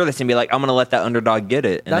gonna hear this and be like, "I'm gonna let that underdog get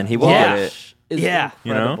it," and then he will Yeah. get it. Is Yeah.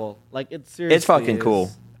 You know? incredible. Like it's seriously. It's fucking is.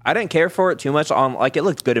 cool. I didn't care for it too much on like it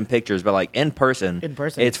looked good in pictures, but like in person, In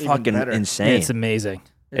person, it's it's even fucking better. insane. It's amazing.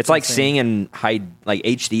 It's like insane. seeing in high like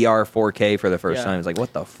HDR 4K for the first Yeah. time. It's like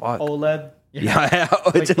what the fuck? OLED. Yeah,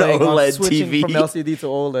 it's an Like OLED switching TV. from LCD to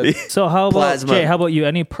OLED. So how about Plasma. Jay? How about you?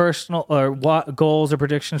 Any personal or goals or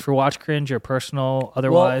predictions for Watch Cringe or personal Well,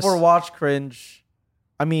 otherwise? for Watch Cringe,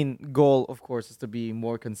 I mean, goal of course is to be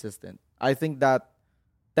more consistent. I think that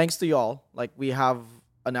thanks to y'all, like we have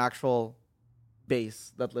an actual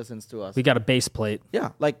base that listens to us. we got a base plate. Yeah,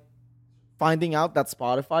 like finding out that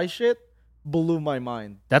Spotify shit blew my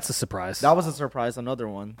mind. That's a surprise. That was a surprise. Another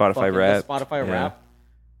one. Spotify Fucking the Rap. Spotify Yeah. Rap.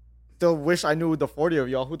 Still wish I knew the 40 of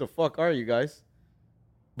y'all. Who the fuck are you guys?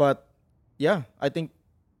 But yeah, I think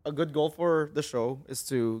a good goal for the show is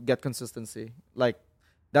to get consistency. Like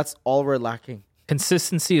that's all we're lacking.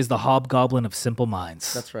 Consistency is the hobgoblin of simple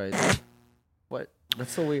minds. That's right. What?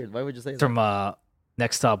 That's so weird. Why would you say that? From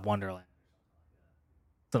Next Stop Wonderland.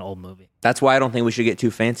 It's an old movie. That's why I don't think we should get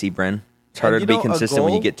too fancy, Bren. It's harder you to be know, a consistent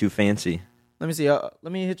when you goal- get too fancy. Let me see. Let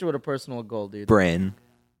me hit you with a personal goal, dude. Bren.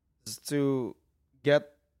 Is to get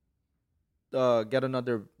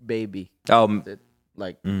another baby. Oh,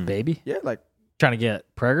 Like Baby? yeah, like Trying to get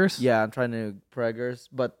preggers? yeah, I'm trying to preggers,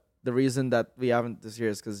 but the reason that we haven't this year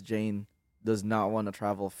is because Jane does not want to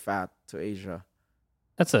travel fat to Asia,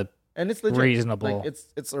 That's a and it's legit. reasonable. Like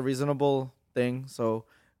it's a reasonable thing. So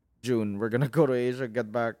June, we're gonna go to Asia,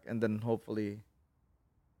 get back, and then hopefully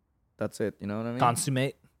that's it. You know what I mean?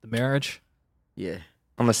 consummate the marriage. Yeah.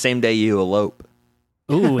 on the same day you elope.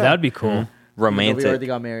 Ooh, that would be cool. Even though Romantic. we already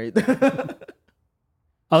got married.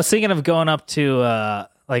 I was thinking of going up to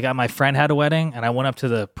my friend had a wedding, and I went up to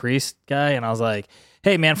the priest guy, and I was like,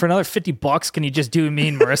 "Hey, man, for another $50, can you just do me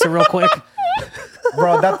and Marissa real quick?"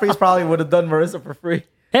 Bro, that priest probably would have done Marissa for free.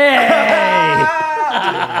 Hey,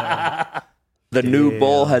 The new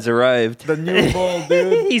bull has arrived. The new bull,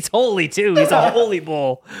 dude. he's holy too. He's a holy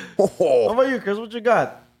bull. How about you, Chris? What you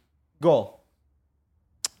got? Goal.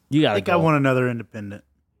 You I got to think I go. want another independent.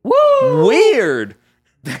 Woo! Weird.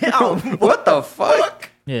 Damn. What the fuck?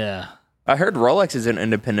 Yeah. I heard Rolex is an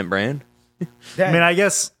independent brand. I mean, I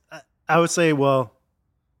guess I would say, well,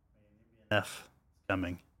 F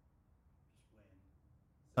coming.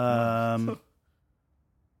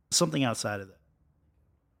 Something outside of that.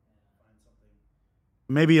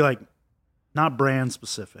 Maybe like not brand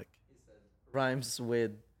specific. Rhymes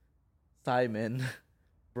with Simon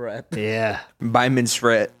Brett. Yeah. Byman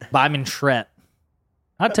Shret. Byman Shret.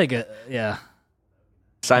 I'd take it. Yeah.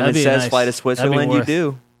 Simon That'd be says nice. fly to That'd be Switzerland. You worth-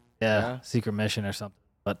 do. Yeah. Secret mission or something.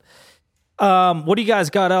 But what do you guys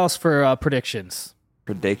got else for predictions?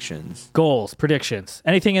 Predictions. Goals, predictions.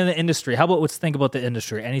 Anything in the industry. How about let's think about the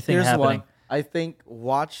industry. Anything Here's happening? one. I think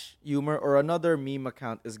Watch Humor or another meme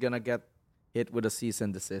account is gonna get hit with a cease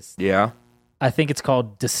and desist. Yeah. I think it's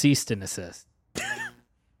called Deceased and Assist.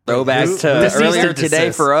 Throwbacks to Deceased earlier and today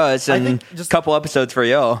desist. for us I and think a just- couple episodes for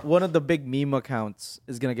y'all. One of the big meme accounts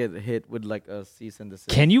is gonna get hit with like a cease and desist.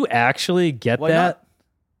 Can you actually get Why that? not?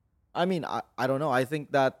 I mean, I don't know. I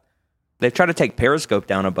think that They've tried to take Periscope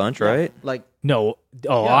down a bunch, right? like No.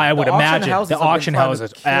 Oh, Yeah, I would the auction imagine houses the have been auction trying to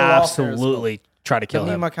houses kill off absolutely try to the kill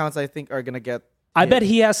meme him. accounts, I think are gonna get. I hit. bet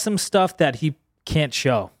he has some stuff that he can't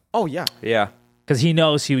show Oh yeah, Yeah. because he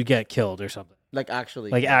knows he would get killed or something, like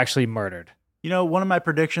actually, like actually murdered. You know, one of my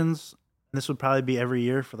predictions, and this would probably be every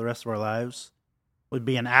year for the rest of our lives, would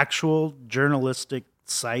be an actual journalistic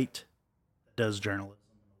site that does journalism.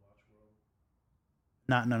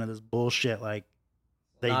 Not none of this bullshit like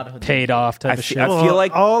they Not Paid off type I of fe- shit. I Well, feel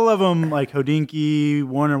like- all of them, like Hodinky,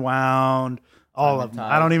 Warner Wound, all Simon of them.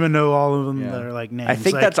 Tide. I don't even know all of them Yeah. that are like names. I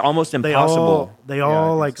think Like, that's almost impossible. They I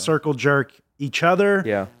all think like so. circle jerk each other,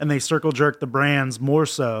 Yeah. and they circle jerk the brands more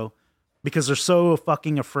so because they're so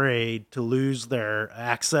fucking afraid to lose their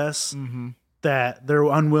access that they're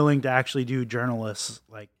unwilling to actually do journalistic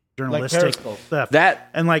Periscope. stuff. That-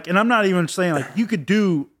 and I'm not even saying like you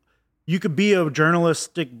could be a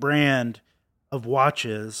journalistic brand of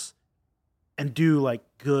watches and do like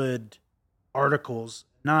good articles,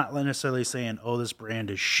 not necessarily saying, oh, this brand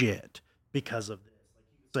is shit because of this. Like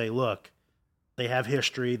you could say, look, they have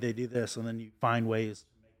history, they do this, and then you find ways to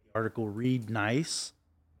make the article read nice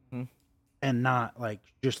and not like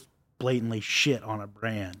just blatantly shit on a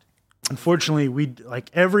brand. Unfortunately, we like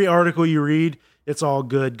every article you read, it's all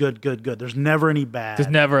good. There's never any bad. There's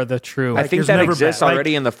never the true. I think there's that never exists bad. Like,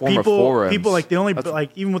 already in the form of forums. People like the only like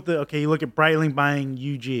even with the you look at Breitling buying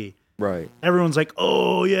UG. Right. Everyone's like,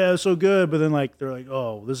 oh yeah, so good, but then like they're like,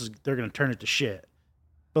 oh, they're gonna turn it to shit.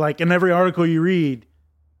 But like in every article you read,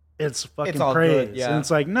 it's fucking It's all praise, good, yeah. and it's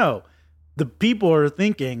like no, the people are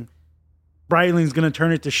thinking Breitling's gonna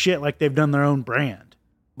turn it to shit like they've done their own brand.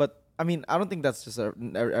 But I mean, I don't think that's just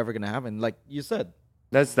ever gonna happen. Like you said,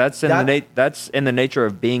 That's in That- that's in the nature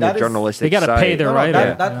of being that a is- journalistic They gotta site. pay their no, right.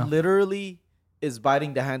 that Yeah. literally is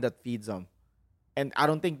biting the hand that feeds them, and I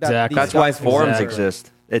don't think that Exactly. these That's why guys forums Exactly.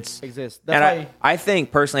 exist. It's exist. and That's why. I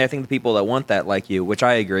think personally, I think the people that want that, like you, which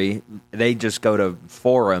I agree, they just go to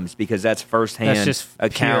forums because that's firsthand That's just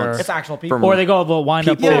accounts. pure- It's actual people. from Or they go well, wind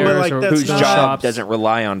up people Yeah, but, fairs like, or that's whose not- job shops. doesn't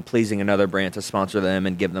rely on pleasing another brand to sponsor them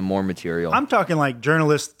and give them more material. I'm talking like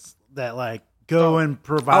journalists that like go and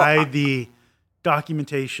provide the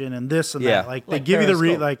documentation and this and Yeah. that. Like they Like give you the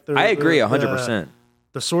Periscope. I agree 100%.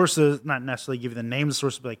 The sources, not necessarily give you the name of the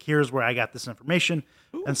source, but like here's where I got this information.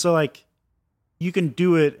 And so like you can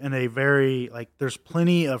do it in a very like there's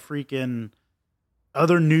plenty of freaking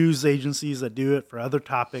other news agencies that do it for other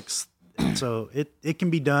topics So it can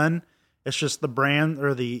be done. It's just the brand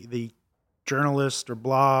or the journalists or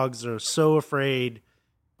blogs are so afraid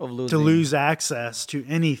to lose access to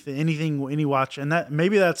anything, any watch. And that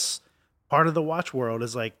maybe that's part of the watch world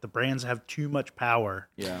is like the brands have too much power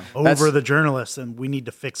over the journalists, and we need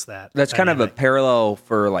to fix that. That's kind of a parallel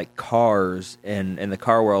for like cars and in the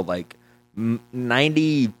car world. Like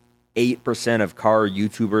 98% of car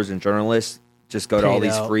YouTubers and journalists just go to all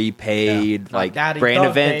these free paid like Daddy brand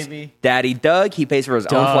Doug, events. baby. Daddy Doug, he pays for his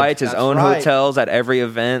own flights, his That's own right. hotels at every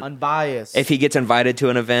event. Unbiased. If he gets invited to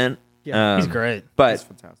an event. He's great. But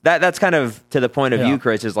fantastic. that's kind of to the point of Yeah. you,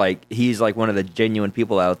 Chris, is like he's like one of the genuine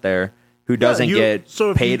people out there who doesn't get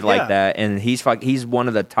paid like that, and he's one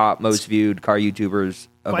of the top most viewed car YouTubers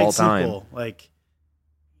of all time. Simple. Like,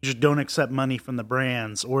 you just don't accept money from the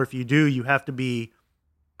brands, or if you do, you have to be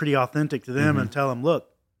pretty authentic to them and tell them, look,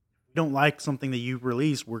 if you don't like something that you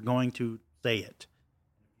release, we're going to say it.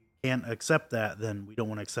 If you can't accept that, then we don't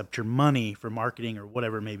want to accept your money for marketing or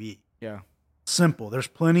whatever it may be. Yeah. Simple. There's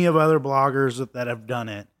plenty of other bloggers that have done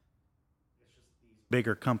it.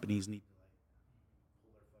 Bigger companies need.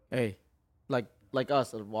 Hey, like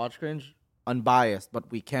us at Watch Cringe, unbiased,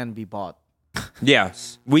 but we can be bought.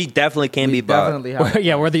 Yes, we definitely can be bought. Definitely have.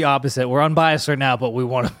 Yeah, we're the opposite. We're unbiased right now, but we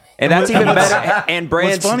want to. And that's even better. And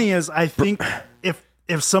brands. What's funny is I think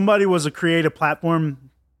if somebody was to create a platform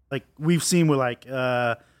like we've seen with like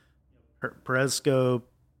Periscope,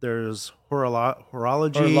 there's Horology,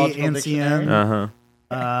 Horological NCN.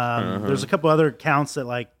 Dictionary. There's a couple other accounts that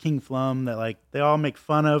like King Flum that like they all make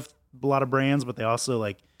fun of a lot of brands, but they also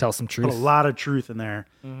like Tell some put truth. a lot of truth in there.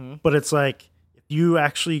 But it's like if you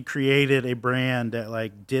actually created a brand that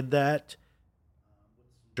like did that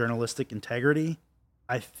journalistic integrity,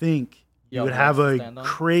 I think you would have a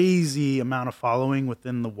crazy amount of following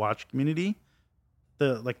within the watch community.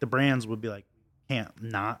 The brands would be like, can't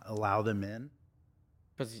not allow them in.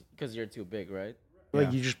 Because you're too big, right?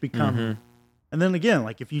 Like you just become, and then again,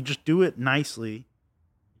 like if you just do it nicely,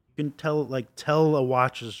 you can tell a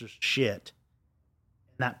watch is just shit.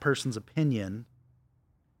 In that person's opinion.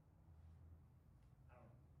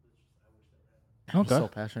 I'm Okay. so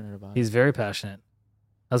passionate about it. He's very passionate.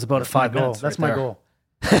 That was about That's my 5 goal. minutes. That's right my there.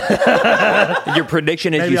 goal. Your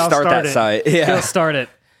prediction is Maybe you I'll start start that it. site. Yeah. He'll start it.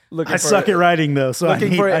 I suck at writing though, so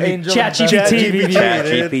Looking for I need Angel ChatGPT.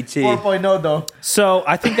 ChatGPT. 4.0 though. So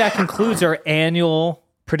I think that concludes our annual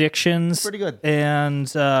predictions. Pretty good.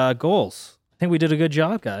 And goals. I think we did a good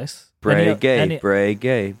job, guys. Bray gay, any, bray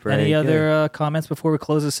gay, bray any gay. other comments before we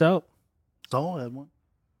close this out? So I had one.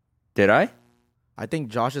 Did I? I think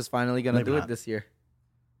Josh is finally gonna Maybe do not. it this year.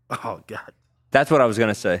 Oh God. That's what I was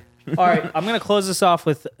gonna say. All right, I'm going to close this off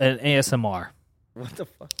with an ASMR. What the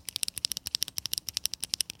fuck?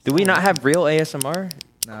 Do we not have real ASMR?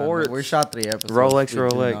 Nah, Quartz. we're shot 3 episodes. Rolex, We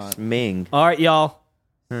do Rolex, not. Ming. All right, y'all.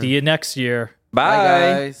 See you next year. Bye. Bye,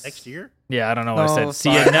 guys. Next year? Yeah, I don't know what I No, said.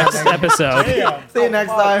 See you sorry. next episode. See you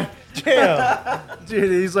next time. Damn.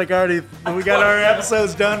 Dude, he's like already. We got our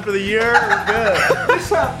episodes done for the year. We're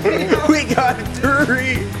good. We got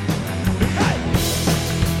 3.